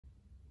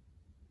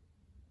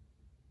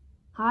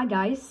Hi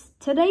guys,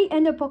 today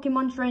in the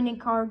Pokemon training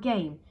card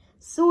game,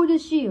 Sword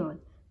and Shield,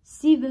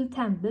 Civil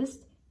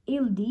Tempest,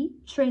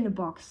 LD trainer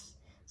box.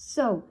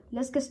 So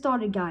let's get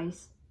started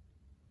guys.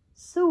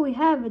 So we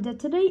have it that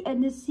today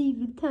in the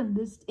Civil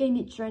Tempest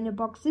any trainer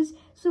boxes.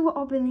 So we're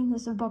opening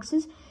some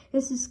boxes.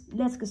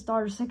 Let's get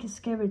started. Second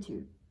scary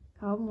too.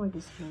 Oh my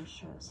goodness.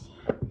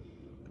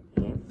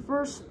 Yeah,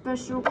 first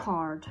special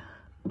card.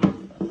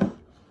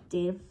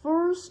 The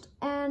first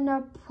and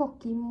a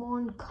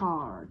Pokemon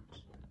card.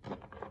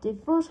 The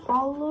first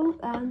hollow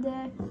and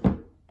the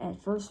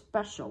first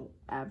special,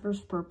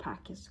 first per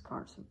package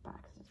cards and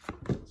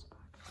packs.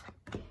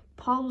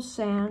 Palo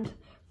Sand,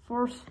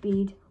 Force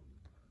Speed,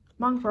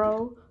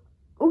 Mongrel,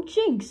 oh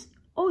Jinx,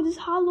 oh this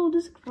hollow,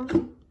 this first,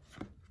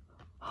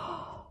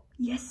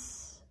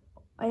 yes,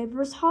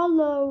 first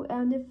hollow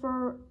and the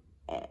for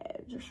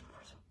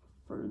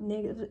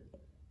negative,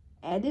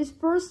 this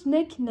first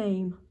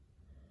nickname,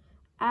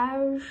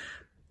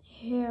 Ash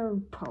Hair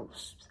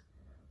Post.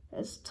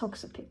 As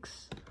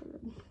Toxapex,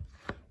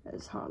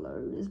 as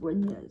Hollow, as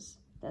Windows.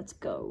 Let's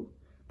go.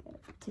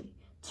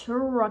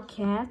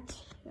 Turracat,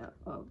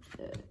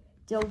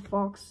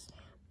 Delphox,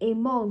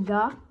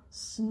 Emolga,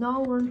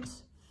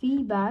 Snorunt,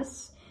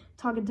 Phoebus,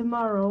 Target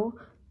Tomorrow,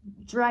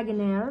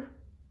 Dragonair,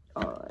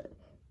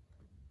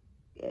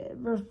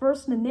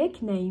 first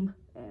nickname,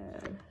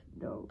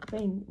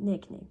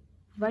 nickname,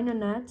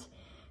 Venonat,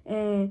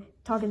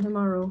 Target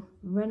Tomorrow,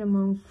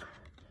 Venomoth,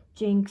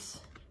 Jinx,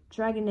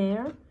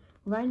 Dragonair,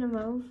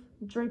 Rhinomoth,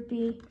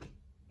 Drippy,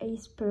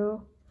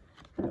 Aspel,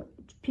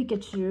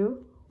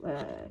 Pikachu,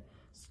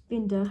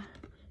 Spinda,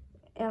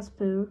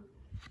 Aspel,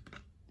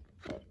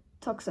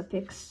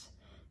 Toxapex,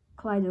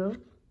 Clydo,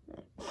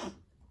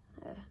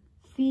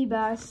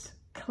 Phoebus,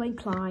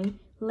 Claycline,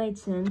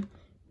 Layton,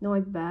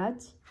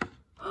 Noibat.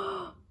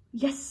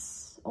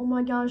 Yes! Oh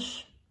my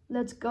gosh!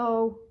 Let's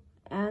go!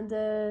 And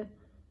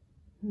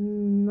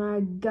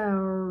Magarnavi.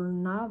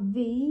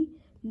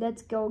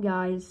 Let's go,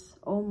 guys.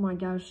 Oh my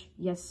gosh,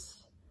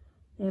 yes.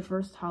 The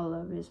first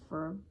hollow is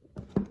for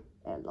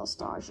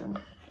Lost Argent.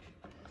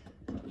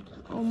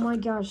 Oh my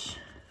gosh,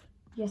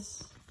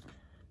 yes.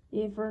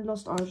 Yeah, for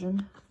Lost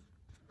Argent.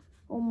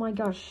 Oh my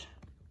gosh.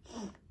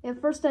 At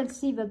first, let's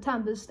see the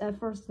Tempest. At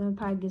first, the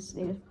pack is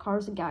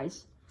cards,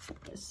 guys.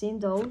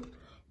 Sindel,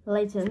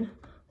 Layton,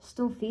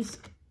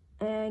 Stonefisk,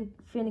 and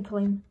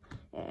Finicling,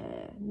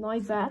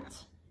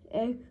 Noibat,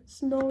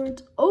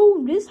 Snored.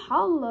 Oh, this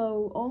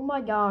hollow. Oh my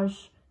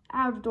gosh.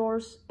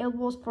 Outdoors, it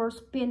was for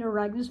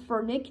Spinarak,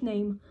 for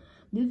nickname.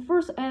 The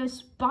first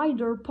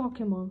spider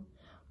Pokemon.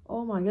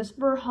 Oh my gosh,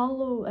 for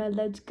hollow.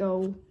 Let's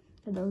go.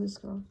 Hello, let's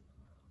go.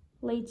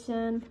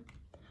 Layton,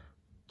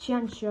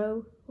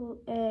 Chancho,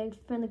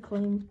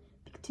 Finicling,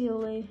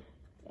 Pictili,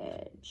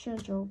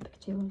 Chancho,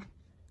 Pictili.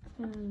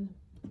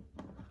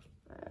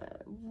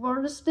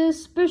 What is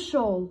this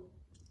special?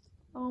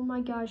 Oh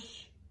my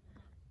gosh.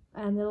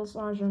 And Little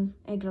Sergeant,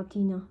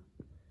 Gratina.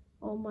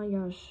 Oh my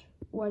gosh.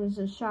 What is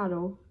a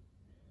Shadow?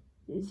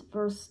 His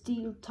first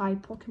Steel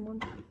type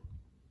Pokemon.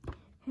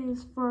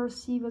 His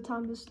first Civil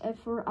Tempest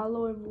for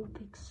Aloe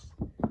Vulpix.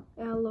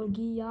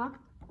 Elogia.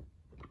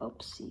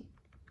 Oopsie.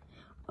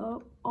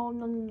 Oh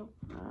no.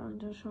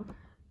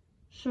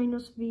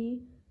 Shanos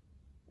V.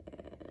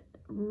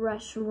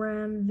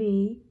 Reshiram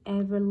V.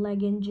 Ever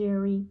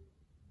Legendary.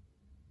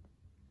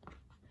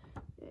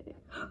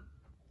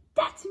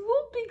 That's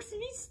Vulpix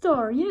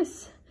V-Star,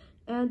 yes.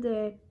 And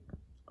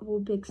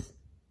Vulpix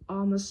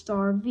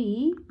Star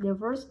V. The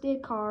first day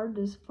card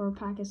is for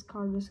package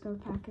card. Let's go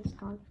package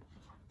card.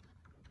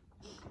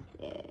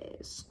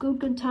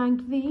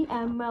 Skookantank V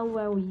and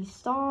Melwell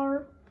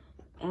Star.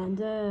 And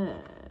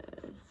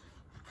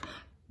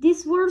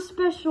this was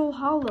special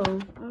hollow.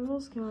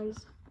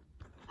 Guys.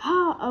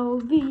 Hollow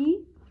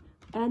V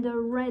and a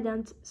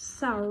Redent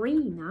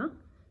Sarina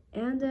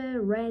and a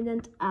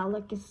Redent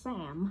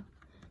Alakazam.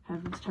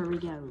 Here we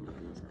go.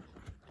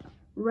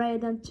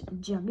 Redent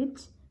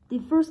Jugget. The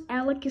first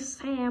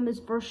Alakazam is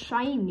for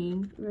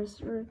Shining. Is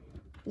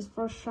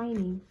for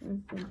Shining.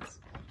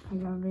 I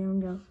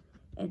go.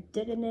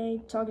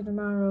 Detonate, Target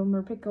Tomorrow,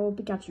 Merpico,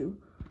 Pikachu.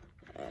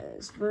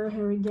 As for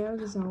here we go,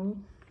 the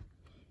zone.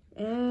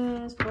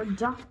 As for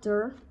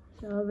Doctor.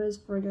 So as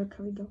for here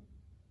we go.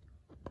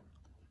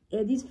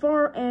 It is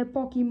for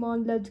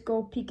Pokemon Let's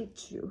Go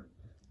Pikachu.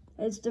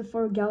 It's the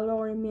for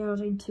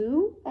Galarian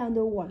 2 and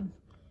the 1.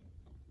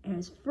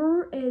 As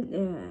for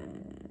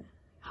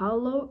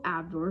Hollow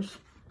Outdoors.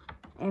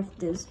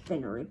 After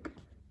Spinarak,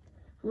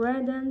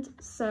 Redent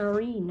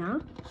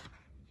Serena,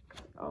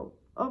 oh,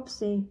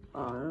 oopsie,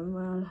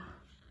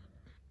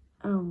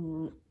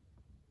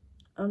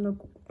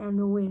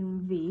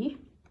 Anowin V,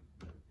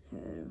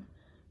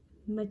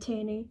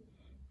 Matene,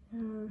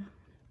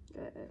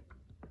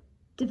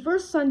 the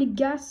first Sunday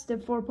guest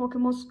for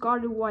Pokemon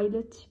Scarlet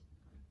Violet,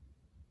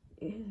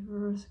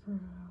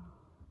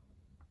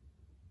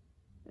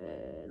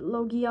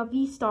 Logia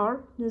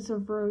V-Star, this is a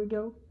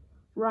Virgo,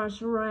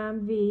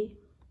 Reshiram V,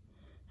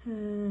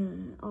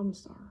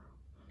 Star.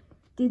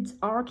 Did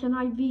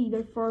Arcanine V,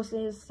 the first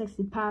is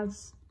 60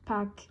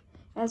 pack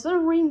As a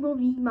Rainbow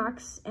V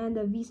Max and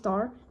a V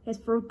Star is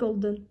for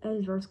golden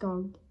Elder's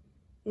Gold.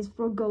 Is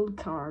for gold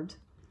card.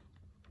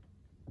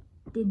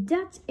 The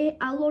That a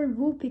Alloy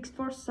Vulpix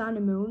for Sun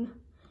and Moon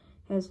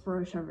is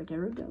for a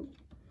Sharvagarigo.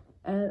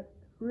 A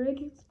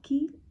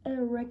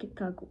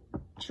Rekikaku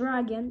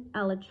Dragon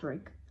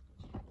Electric.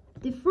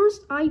 The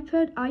first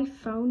iPad I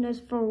found is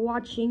for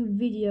watching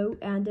video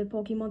and the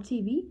Pokemon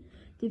TV.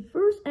 The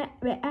first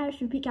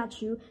Ash and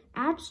Pikachu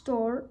App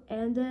Store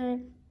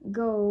and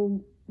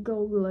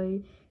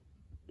Google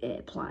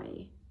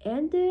Play.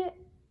 And the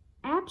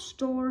App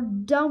Store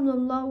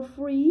download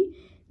free.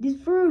 This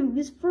for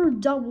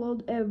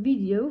download a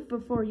video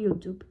for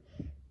YouTube.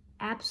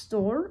 App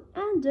Store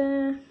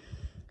and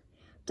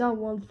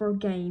download for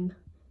game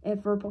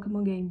for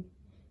Pokemon game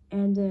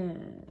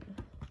and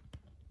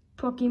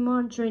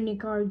Pokemon training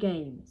card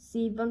game.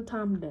 7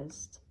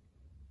 Tempest.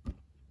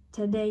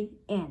 Today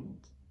end.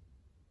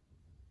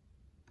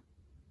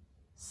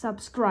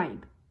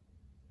 Subscribe.